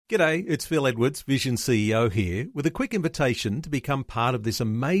G'day, it's Phil Edwards, Vision CEO here, with a quick invitation to become part of this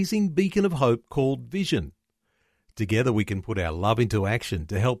amazing beacon of hope called Vision. Together we can put our love into action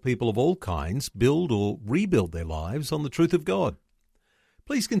to help people of all kinds build or rebuild their lives on the truth of God.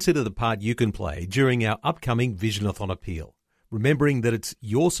 Please consider the part you can play during our upcoming Visionathon appeal, remembering that it's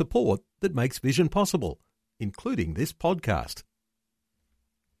your support that makes Vision possible, including this podcast.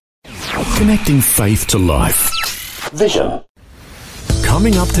 Connecting faith to life. Vision.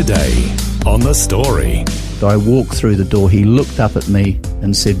 Coming up today on The Story. I walked through the door, he looked up at me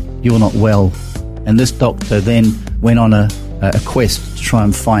and said, "You're not well." And this doctor then went on a quest to try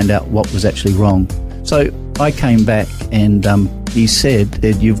and find out what was actually wrong. So I came back and he said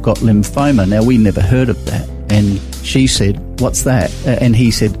that you've got lymphoma. Now, we never heard of that. And she said, "What's that?" And he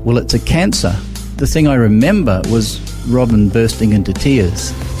said, "Well, it's a cancer." The thing I remember was Robin bursting into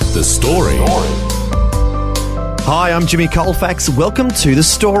tears. The Story. Hi, I'm Jimmy Colefax. Welcome to The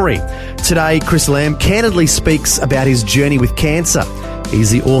Story. Today, Chris Lambe candidly speaks about his journey with cancer.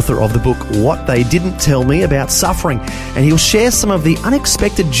 He's the author of the book, What They Didn't Tell Me About Suffering, and he'll share some of the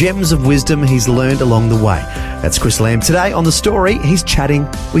unexpected gems of wisdom he's learned along the way. That's Chris Lambe. Today on The Story, he's chatting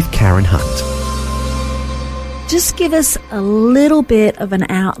with Karen Hunt. Just give us a little bit of an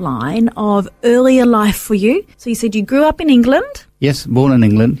outline of earlier life for you. So you said you grew up in England? Yes, born in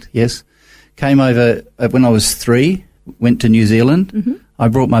England, yes. Came over when I was 3, went to New Zealand. Mm-hmm. I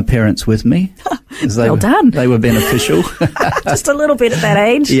brought my parents with me. Well done. They were beneficial. Just a little bit at that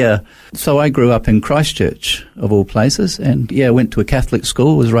age. Yeah. So I grew up in Christchurch, of all places, and went to a Catholic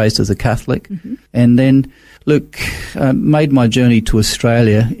school, was raised as a Catholic, and then, made my journey to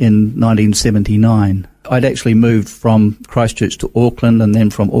Australia in 1979. I'd actually moved from Christchurch to Auckland, and then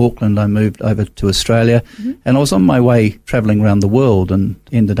from Auckland I moved over to Australia, and I was on my way travelling around the world and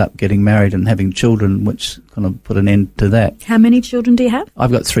ended up getting married and having children, which kind of put an end to that. How many children do you have?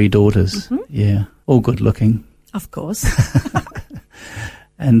 I've got 3 daughters, all good looking. Of course.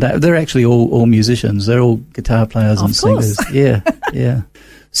 And they're actually all musicians. They're all guitar players and singers. Yeah.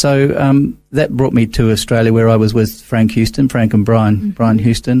 So that brought me to Australia, where I was with Frank and Brian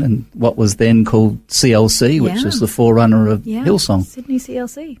Houston, and what was then called CLC, which is the forerunner of Hillsong. Sydney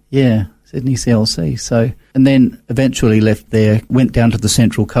CLC. Yeah, Sydney CLC. So, and then eventually left there, went down to the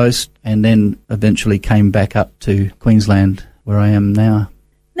Central Coast, and then eventually came back up to Queensland, where I am now.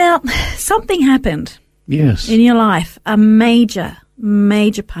 Now, something happened. Yes. In your life, a major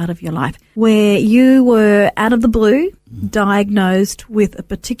part of your life, where you were out of the blue diagnosed with a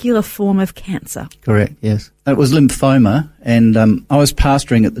particular form of cancer. Correct, yes. It was lymphoma, and I was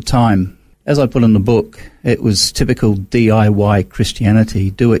pastoring at the time. As I put in the book, it was typical DIY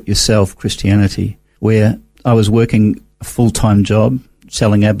Christianity, do-it-yourself Christianity, where I was working a full-time job,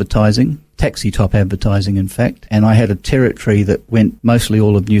 selling advertising, taxi-top advertising, in fact, and I had a territory that went mostly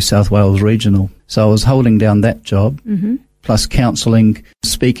all of New South Wales regional. So I was holding down that job, plus counselling,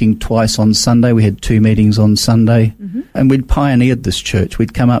 speaking twice on Sunday. We had 2 meetings on Sunday, and we'd pioneered this church.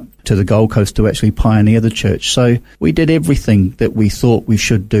 We'd come up to the Gold Coast to actually pioneer the church. So we did everything that we thought we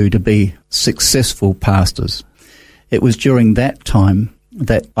should do to be successful pastors. It was during that time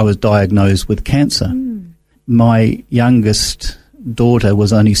that I was diagnosed with cancer. My youngest daughter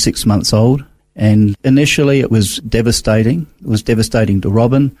was only 6 months old, and initially it was devastating. It was devastating to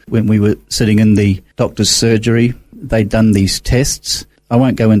Robin. When we were sitting in the doctor's surgery, they'd done these tests. I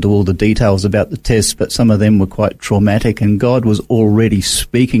won't go into all the details about the tests, but some of them were quite traumatic, and God was already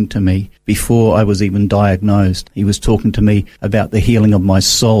speaking to me before I was even diagnosed. He was talking to me about the healing of my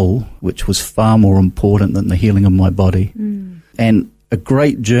soul, which was far more important than the healing of my body. And a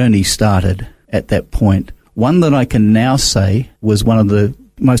great journey started at that point. One that I can now say was one of the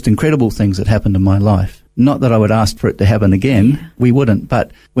most incredible things that happened in my life. Not that I would ask for it to happen again, we wouldn't,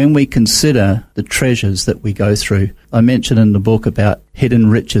 but when we consider the treasures that we go through, I mentioned in the book about hidden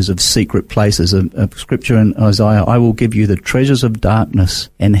riches of secret places, of scripture in Isaiah, I will give you the treasures of darkness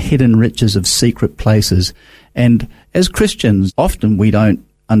and hidden riches of secret places. And as Christians, often we don't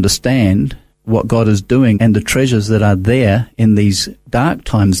understand what God is doing and the treasures that are there in these dark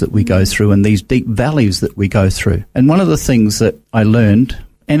times that we go through and these deep valleys that we go through. And one of the things that I learned,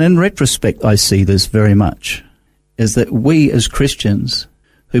 and in retrospect I see this very much, is that we as Christians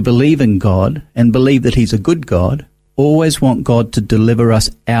who believe in God and believe that He's a good God always want God to deliver us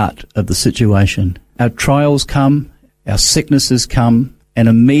out of the situation. Our trials come, our sicknesses come, and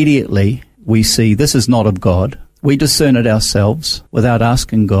immediately we see this is not of God. We discern it ourselves without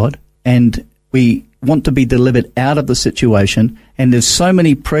asking God, and We want to be delivered out of the situation, and there's so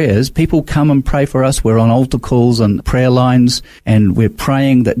many prayers. People come and pray for us. We're on altar calls and prayer lines, and we're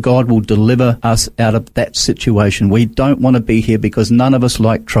praying that God will deliver us out of that situation. We don't want to be here because none of us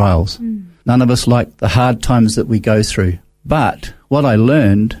like trials. None of us like the hard times that we go through. But what I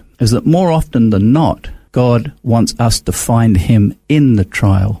learned is that more often than not, God wants us to find him in the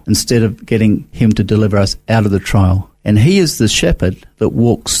trial instead of getting him to deliver us out of the trial. And he is the shepherd that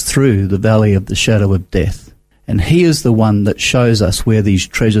walks through the valley of the shadow of death. And he is the one that shows us where these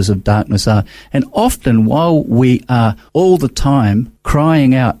treasures of darkness are. And often while we are all the time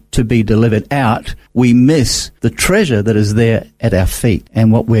crying out to be delivered out, we miss the treasure that is there at our feet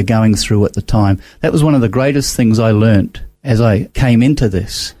and what we're going through at the time. That was one of the greatest things I learnt as I came into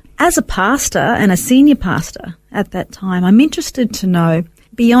this. As a pastor and a senior pastor at that time, I'm interested to know,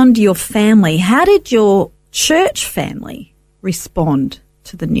 beyond your family, how did your church family respond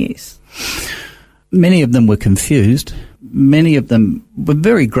to the news? Many of them were confused. Many of them were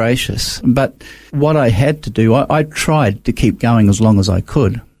very gracious. But what I had to do, I tried to keep going as long as I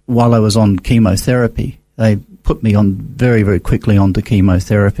could while I was on chemotherapy. They put me on very, very quickly onto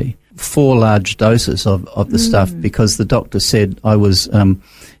chemotherapy. 4 large doses of the stuff because the doctor said I was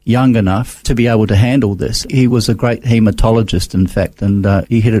young enough to be able to handle this. He was a great hematologist, in fact, and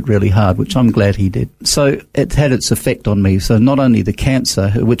he hit it really hard, which I'm glad he did. So it had its effect on me. So not only the cancer,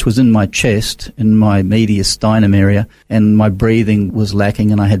 which was in my chest, in my mediastinum area, and my breathing was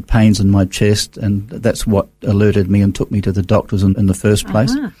lacking and I had pains in my chest, and that's what alerted me and took me to the doctors in the first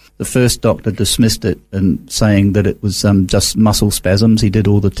place. The first doctor dismissed it and saying that it was just muscle spasms. He did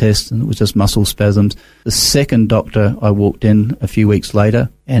all the tests and it was just muscle spasms. The second doctor, I walked in a few weeks later,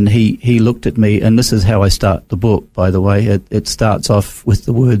 and he looked at me, and this is how I start the book, by the way. It starts off with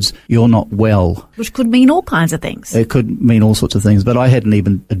the words, "You're not well." Which could mean all kinds of things. It could mean all sorts of things, but I hadn't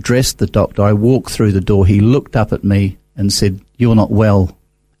even addressed the doctor. I walked through the door. He looked up at me and said, "You're not well."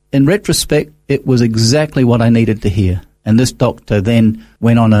 In retrospect, it was exactly what I needed to hear. And this doctor then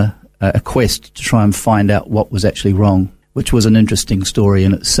went on a quest to try and find out what was actually wrong, which was an interesting story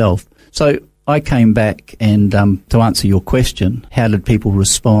in itself. So I came back and to answer your question, how did people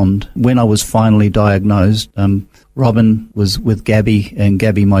respond? When I was finally diagnosed, Robin was with Gabby, and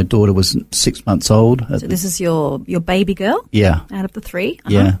Gabby, my daughter, was 6 months old. So this is your baby girl? Yeah. Out of the 3?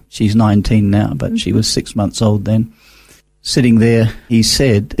 Yeah. She's 19 now, but she was 6 months old then. Sitting there, he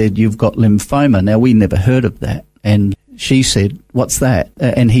said, "You've got lymphoma." Now, we never heard of that. And she said, "What's that?"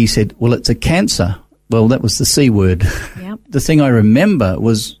 And he said, "Well, it's a cancer." Well, that was the C word. Yep. The thing I remember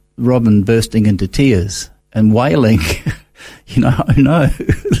was Robin bursting into tears and wailing, "Oh no,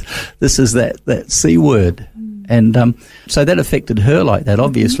 this is that C word." And so that affected her like that.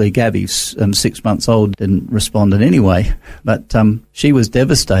 Obviously, Gabby's 6 months old, didn't respond in any way, but she was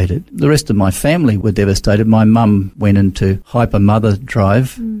devastated. The rest of my family were devastated. My mum went into hyper mother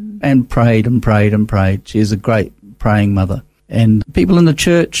drive and prayed and prayed and prayed. She is a great praying mother. And people in the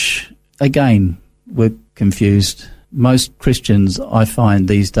church, again, were confused. Most Christians, I find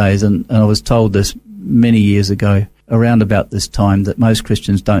these days, and I was told this many years ago, around about this time, that most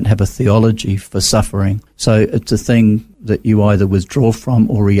Christians don't have a theology for suffering. So it's a thing that you either withdraw from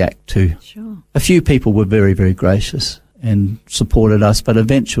or react to. Sure. A few people were very, very gracious and supported us, but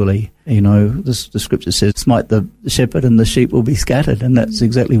eventually, the scripture says, "Smite the shepherd and the sheep will be scattered," and that's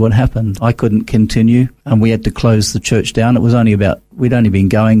exactly what happened. I couldn't continue, and we had to close the church down. It was we'd only been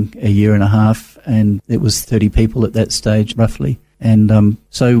going a year and a half, and it was 30 people at that stage, roughly. And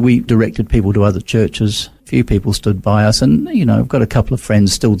so we directed people to other churches. A few people stood by us, and, I've got a couple of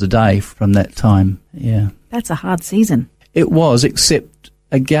friends still today from that time. Yeah. That's a hard season. It was, except,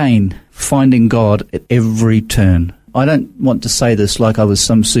 again, finding God at every turn. I don't want to say this like I was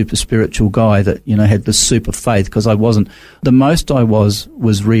some super spiritual guy that, had this super faith, because I wasn't. The most I was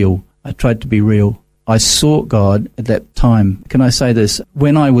real. I tried to be real. I sought God at that time. Can I say this?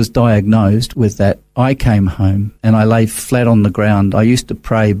 When I was diagnosed with that, I came home and I lay flat on the ground. I used to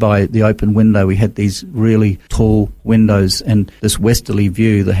pray by the open window. We had these really tall windows and this westerly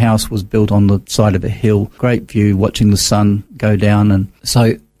view. The house was built on the side of a hill. Great view, watching the sun go down. And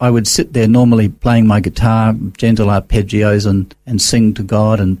so I would sit there normally playing my guitar, gentle arpeggios, and sing to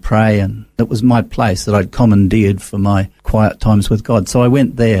God and pray. And it was my place that I'd commandeered for my quiet times with God. So I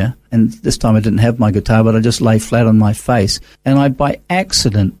went there, and this time I didn't have my guitar, but I just lay flat on my face. And I, by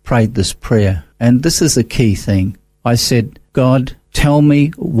accident, prayed this prayer. And this is the key thing. I said, "God, tell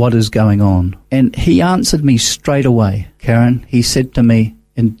me what is going on." And he answered me straight away. Karen, he said to me,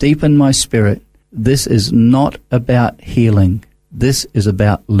 and deep in my spirit, "This is not about healing. This is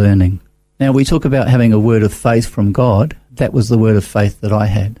about learning." Now, we talk about having a word of faith from God. That was the word of faith that I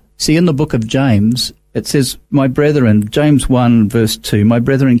had. See, in the book of James, it says, my brethren, James 1 verse 2, my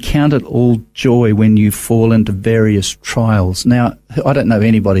brethren, count it all joy when you fall into various trials. Now, I don't know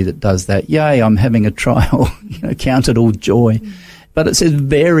anybody that does that. Yay, I'm having a trial. Count it all joy. But it says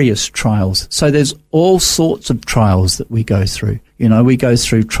various trials. So there's all sorts of trials that we go through. We go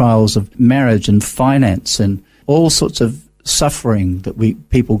through trials of marriage and finance and all sorts of suffering that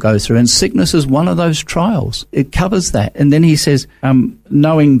people go through, and sickness is one of those trials. It covers that. And then he says,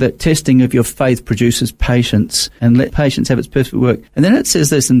 knowing that testing of your faith produces patience, and let patience have its perfect work. And then it says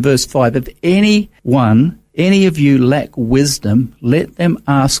this in verse 5, if any of you lack wisdom, let them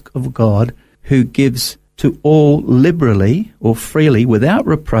ask of God, who gives to all liberally or freely without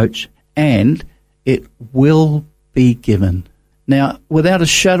reproach, and it will be given. Now, without a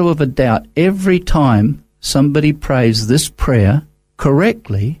shadow of a doubt, every time somebody prays this prayer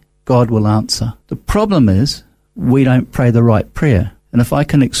correctly, God will answer. The problem is we don't pray the right prayer. And if I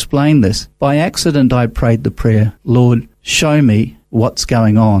can explain this, by accident I prayed the prayer, Lord, show me what's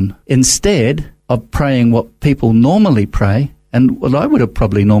going on, instead of praying what people normally pray, and what I would have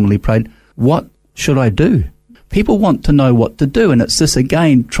probably normally prayed, what should I do? People want to know what to do, and it's this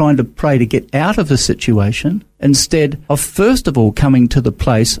again trying to pray to get out of the situation instead of first of all coming to the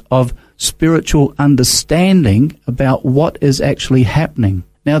place of spiritual understanding about what is actually happening.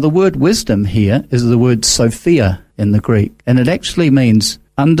 Now, the word wisdom here is the word Sophia in the Greek, and it actually means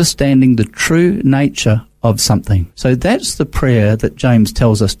understanding the true nature of something. So that's the prayer that James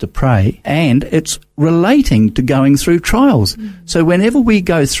tells us to pray, and it's relating to going through trials. So whenever we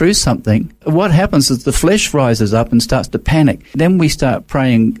go through something, what happens is the flesh rises up and starts to panic. Then we start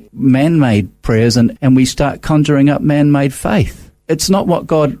praying man-made prayers, and we start conjuring up man-made faith. It's not what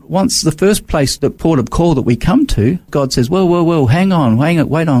God wants. The first place, the port of call that we come to, God says, well, hang on,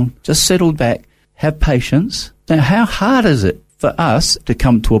 wait on, just settle back, have patience. Now, how hard is it for us to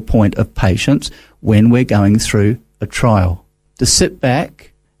come to a point of patience when we're going through a trial? To sit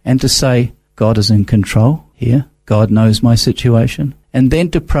back and to say, God is in control here, God knows my situation, and then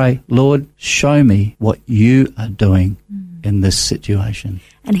to pray, Lord, show me what you are doing in this situation.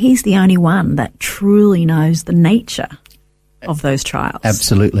 And he's the only one that truly knows the nature of those trials.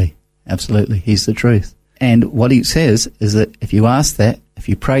 Absolutely. He's the truth. And what he says is that if you ask that, if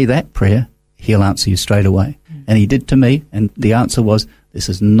you pray that prayer, he'll answer you straight away. And he did to me, and the answer was, this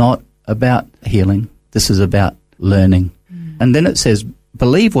is not about healing, this is about learning. And then it says,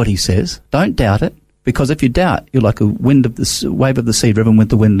 believe what he says, don't doubt it, because if you doubt, you're like a wave of the sea driven with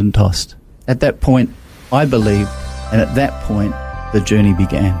the wind and tossed. At that point, I believed, and at that point, the journey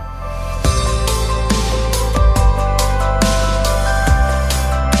began.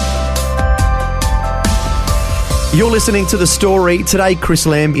 You're listening to The Story. Today, Chris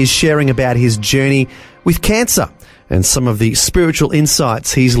Lambe is sharing about his journey with cancer and some of the spiritual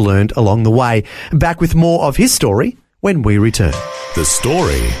insights he's learned along the way. Back with more of his story when we return. The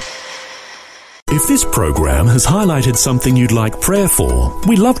Story. If this program has highlighted something you'd like prayer for,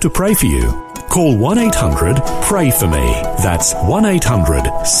 we'd love to pray for you. Call 1-800-PRAY-FOR-ME. That's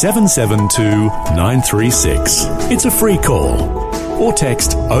 1-800-772-936. It's a free call. Or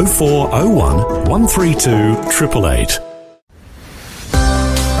text 0401 132 888.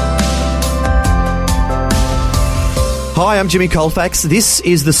 Hi, I'm Jimmy Colefax. This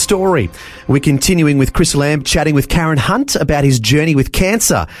is The Story. We're continuing with Chris Lambe, chatting with Karen Hunt about his journey with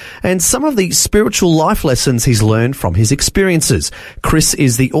cancer and some of the spiritual life lessons he's learned from his experiences. Chris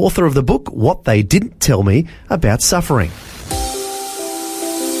is the author of the book, What They Didn't Tell Me About Suffering.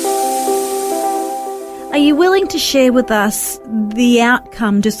 Are you willing to share with us the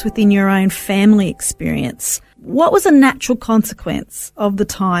outcome just within your own family experience? What was a natural consequence of the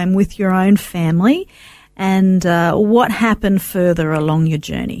time with your own family, and what happened further along your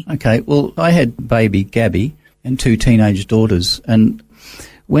journey? Okay, well, I had baby Gabby and 2 teenage daughters, and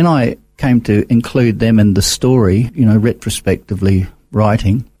when I came to include them in the story, retrospectively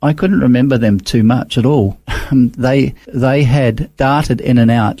writing, I couldn't remember them too much at all. They had darted in and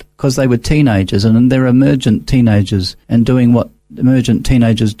out because they were teenagers, and they're emergent teenagers and doing what emergent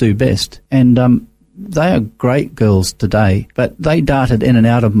teenagers do best. And they are great girls today, but they darted in and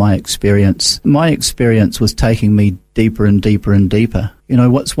out of my experience. My experience was taking me deeper and deeper and deeper.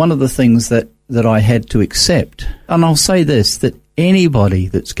 What's one of the things that I had to accept, and I'll say this, that anybody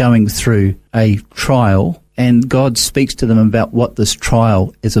that's going through a trial and God speaks to them about what this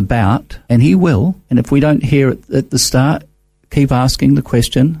trial is about, and he will, and if we don't hear it at the start, keep asking the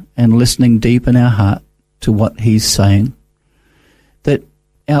question and listening deep in our heart to what he's saying, that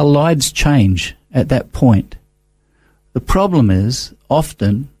our lives change at that point. The problem is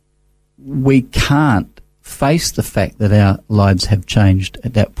often we can't face the fact that our lives have changed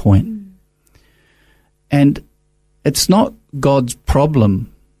at that point. And it's not God's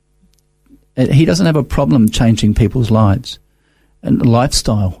problem. He doesn't have a problem changing people's lives and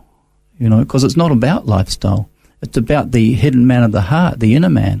lifestyle, because it's not about lifestyle. It's about the hidden man of the heart, the inner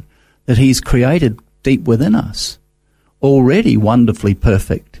man, that he's created deep within us, already wonderfully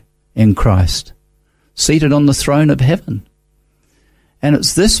perfect in Christ, seated on the throne of heaven. And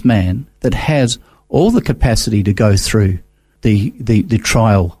it's this man that has all the capacity to go through the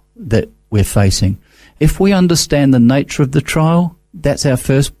trial that we're facing. If we understand the nature of the trial, that's our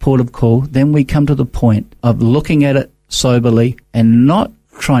first port of call. Then we come to the point of looking at it soberly and not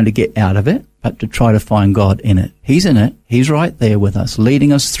trying to get out of it, but to try to find God in it. He's in it. He's right there with us,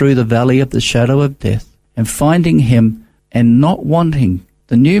 leading us through the valley of the shadow of death, and finding him and not wanting.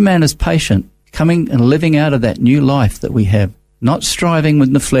 The new man is patient, coming and living out of that new life that we have, not striving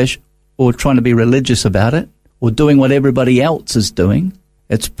with the flesh or trying to be religious about it or doing what everybody else is doing.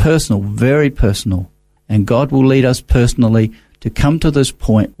 It's personal, very personal. And God will lead us personally to come to this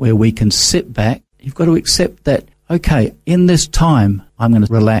point where we can sit back. You've got to accept that, okay, in this time, I'm going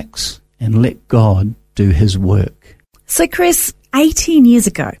to relax and let God do his work. So, Chris, 18 years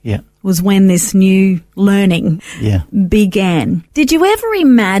ago was when this new learning began. Did you ever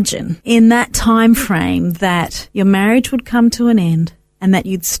imagine in that time frame that your marriage would come to an end and that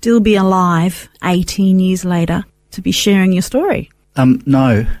you'd still be alive 18 years later to be sharing your story?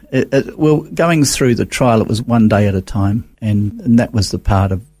 No. Well, going through the trial, it was one day at a time, and that was the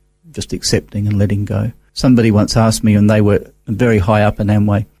part of just accepting and letting go. Somebody once asked me, and they were very high up in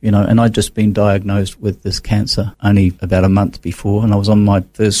Amway, and I'd just been diagnosed with this cancer only about a month before, and I was on my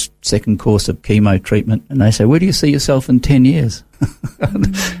second course of chemo treatment, and they said, where do you see yourself in 10 years?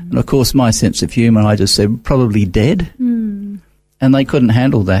 And of course, my sense of humour, I just said, probably dead. And they couldn't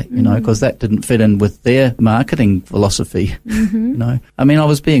handle that, because that didn't fit in with their marketing philosophy, I mean, I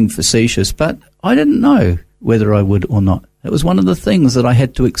was being facetious, but I didn't know whether I would or not. It was one of the things that I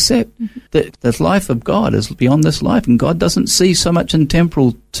had to accept, that the life of God is beyond this life, and God doesn't see so much in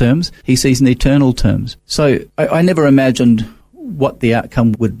temporal terms, he sees in eternal terms. So I never imagined what the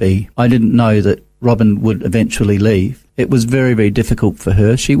outcome would be. I didn't know that Robin would eventually leave. It was very, very difficult for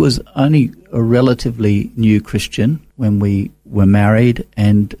her. She was only a relatively new Christian when we were married,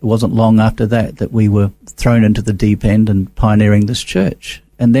 and it wasn't long after that we were thrown into the deep end and pioneering this church.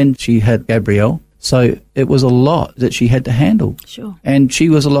 And then she had Gabrielle. So it was a lot that she had to handle. Sure. And she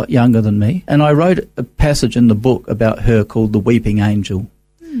was a lot younger than me. And I wrote a passage in the book about her called The Weeping Angel.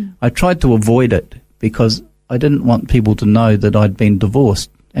 I tried to avoid it because I didn't want people to know that I'd been divorced.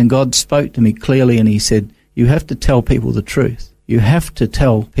 And God spoke to me clearly, and he said, you have to tell people the truth. You have to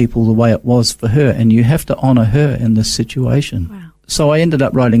tell people the way it was for her, and you have to honour her in this situation. Wow. So I ended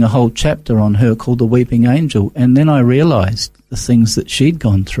up writing a whole chapter on her called The Weeping Angel, and then I realised the things that she'd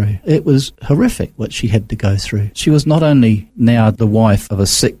gone through. It was horrific what she had to go through. She was not only now the wife of a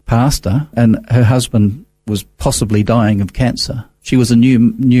sick pastor, and her husband was possibly dying of cancer. She was a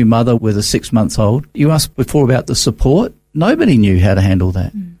new mother with a 6-month-old. You asked before about the support. Nobody knew how to handle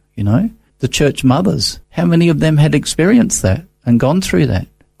that, The church mothers, how many of them had experienced that and gone through that?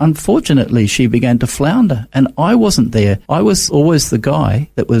 Unfortunately, she began to flounder, and I wasn't there. I was always the guy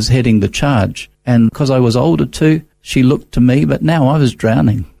that was heading the charge, and because I was older too, she looked to me, but now I was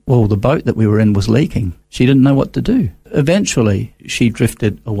drowning. Well, the boat that we were in was leaking. She didn't know what to do. Eventually, she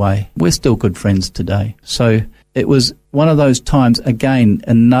drifted away. We're still good friends today. So it was one of those times, again,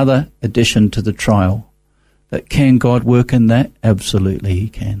 another addition to the trial. That can God work in that? Absolutely, he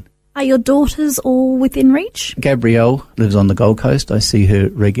can. Are your daughters all within reach? Gabrielle lives on the Gold Coast. I see her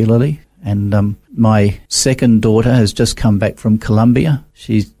regularly. And my second daughter has just come back from Colombia.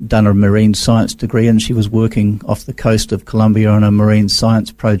 She's done a marine science degree, and she was working off the coast of Colombia on a marine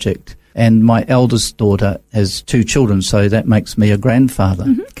science project. And my eldest daughter has 2 children, so that makes me a grandfather.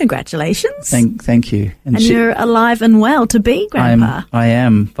 Congratulations. Thank you. And you're alive and well to be grandpa. I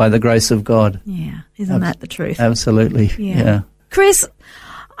am, by the grace of God. Yeah, isn't that the truth? Absolutely, yeah. Chris,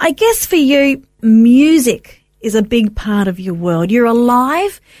 I guess for you, music is a big part of your world. You're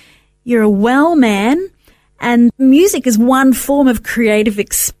alive, you're a well man, and music is one form of creative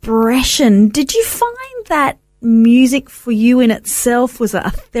expression. Did you find that music for you in itself was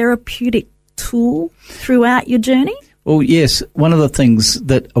a therapeutic tool throughout your journey? Well, yes. One of the things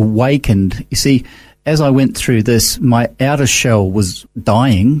that awakened, you see, as I went through this, my outer shell was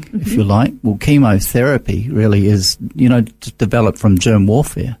dying, if you like. Well, chemotherapy really is, developed from germ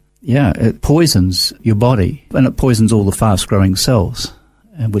warfare. Yeah, it poisons your body, and it poisons all the fast-growing cells,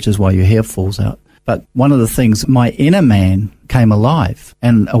 which is why your hair falls out. But one of the things, my inner man came alive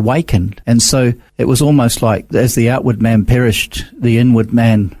and awakened. And so it was almost like as the outward man perished, the inward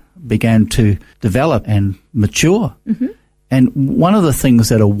man began to develop and mature. Mm-hmm. And one of the things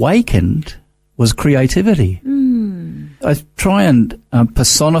that awakened was creativity. I try and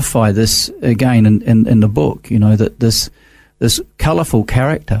personify this again in the book, that this colourful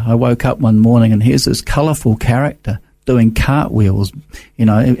character. I woke up one morning and here's this colourful character doing cartwheels,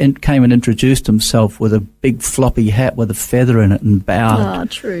 and came and introduced himself with a big floppy hat with a feather in it and bowed. Oh,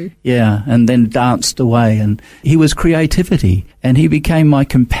 true. Yeah, and then danced away. And he was creativity, and he became my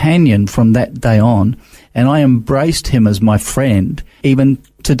companion from that day on, and I embraced him as my friend even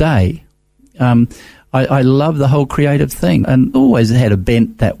today. I love the whole creative thing and always had a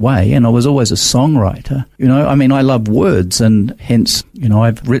bent that way, and I was always a songwriter. I love words, and hence,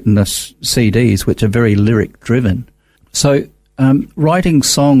 I've written CDs which are very lyric driven. So writing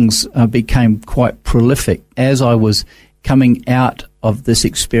songs became quite prolific as I was coming out of this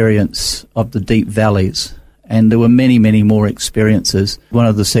experience of the deep valleys. And there were many, many more experiences. One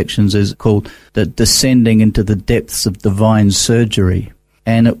of the sections is called the Descending into the Depths of Divine Surgery.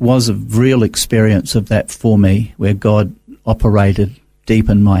 And it was a real experience of that for me, where God operated deep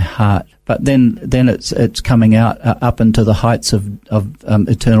in my heart. But then it's coming out up into the heights of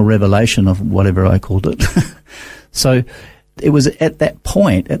eternal revelation, of whatever I called it. So it was at that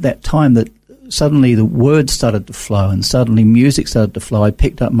point, at that time, that suddenly the words started to flow and suddenly music started to flow. I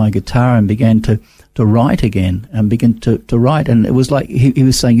picked up my guitar and began to write again and began to write. And it was like he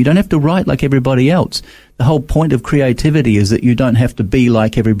was saying, you don't have to write like everybody else. The whole point of creativity is that you don't have to be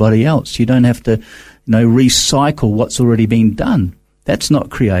like everybody else. You don't have to, recycle what's already been done. That's not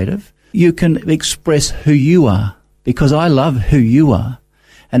creative. You can express who you are, because I love who you are.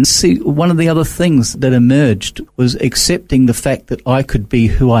 And see, one of the other things that emerged was accepting the fact that I could be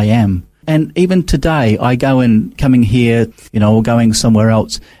who I am. And even today, I coming here, or going somewhere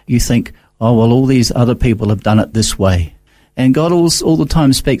else, you think, oh, well, all these other people have done it this way. And God all the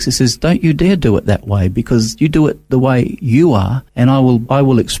time speaks. He says, don't you dare do it that way, because you do it the way you are, and I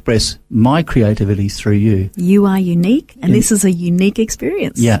will express my creativity through you. You are unique, and this is a unique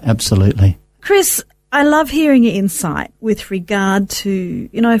experience. Yeah, absolutely. Chris, I love hearing your insight with regard to,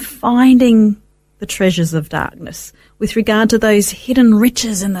 finding the treasures of darkness, with regard to those hidden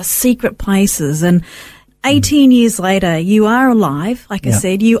riches and the secret places. And 18 years later, you are alive, like I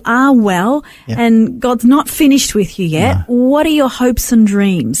said, you are well, and God's not finished with you yet. No. What are your hopes and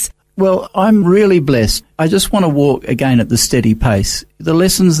dreams? Well, I'm really blessed. I just want to walk again at the steady pace. The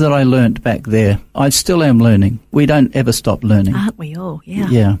lessons that I learnt back there, I still am learning. We don't ever stop learning. Aren't we all? Yeah.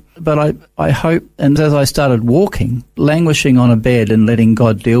 Yeah. But I hope, and as I started walking, languishing on a bed and letting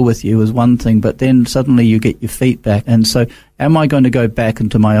God deal with you is one thing, but then suddenly you get your feet back. And so am I going to go back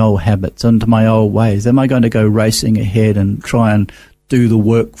into my old habits, into my old ways? Am I going to go racing ahead and try and do the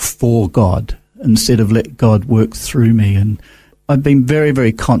work for God instead of let God work through me? And I've been very,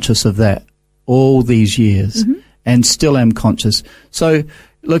 very conscious of that all these years, and still am conscious. So,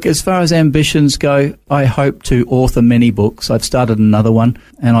 look, as far as ambitions go, I hope to author many books. I've started another one,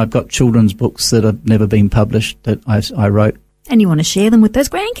 and I've got children's books that have never been published that I wrote. And you want to share them with those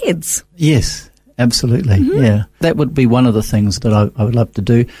grandkids? Yes. Absolutely, yeah. That would be one of the things that I would love to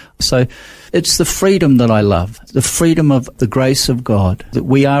do. So it's the freedom that I love, the freedom of the grace of God, that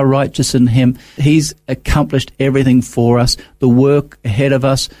we are righteous in Him. He's accomplished everything for us, the work ahead of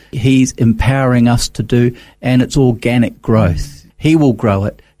us, He's empowering us to do, and it's organic growth. He will grow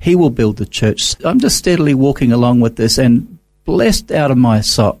it. He will build the church. I'm just steadily walking along with this, and blessed out of my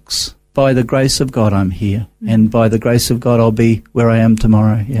socks. By the grace of God, I'm here. And by the grace of God, I'll be where I am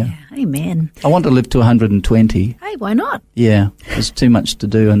tomorrow. Yeah. Amen. I want to live to 120. Hey, why not? Yeah. There's too much to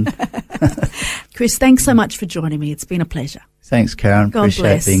do. And Chris, thanks so much for joining me. It's been a pleasure. Thanks, Karen. God Appreciate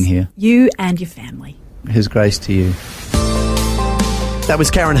bless being here. You and your family. His grace to you. That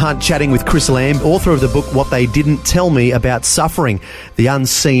was Karen Hunt chatting with Chris Lambe, author of the book What They Didn't Tell Me About Suffering, The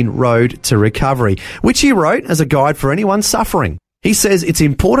Unseen Road to Recovery, which he wrote as a guide for anyone suffering. He says it's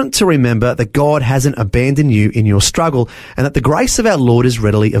important to remember that God hasn't abandoned you in your struggle and that the grace of our Lord is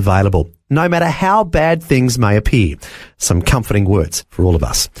readily available, no matter how bad things may appear. Some comforting words for all of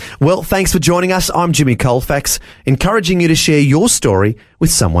us. Well, thanks for joining us. I'm Jimmy Colefax, encouraging you to share your story with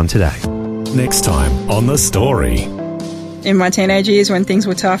someone today. Next time on The Story. In my teenage years, when things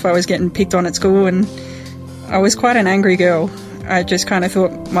were tough, I was getting picked on at school and I was quite an angry girl. I just kind of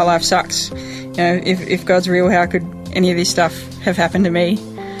thought my life sucks. You know, if God's real, how could any of this stuff have happened to me?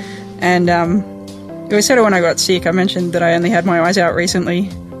 And it was sort of when I got sick. I mentioned that I only had my eyes out recently.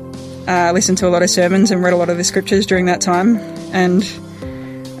 I listened to a lot of sermons and read a lot of the scriptures during that time. And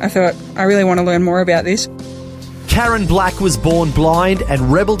I thought, I really want to learn more about this. Karen Black was born blind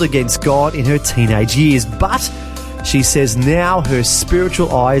and rebelled against God in her teenage years, but she says now her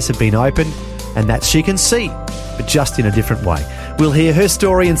spiritual eyes have been opened and that she can see, but just in a different way. We'll hear her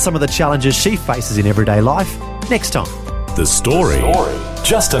story and some of the challenges she faces in everyday life next time. The Story.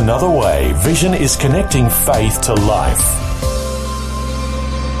 Just another way Vision is connecting faith to life.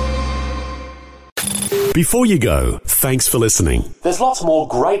 Before you go, thanks for listening. There's lots more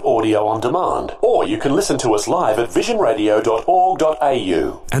great audio on demand, or you can listen to us live at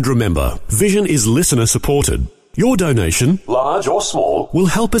visionradio.org.au. And remember, Vision is listener supported. Your donation, large or small, will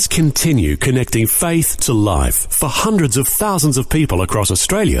help us continue connecting faith to life for hundreds of thousands of people across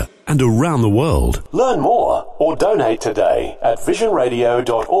Australia and around the world. Learn more or donate today at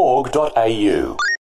visionradio.org.au.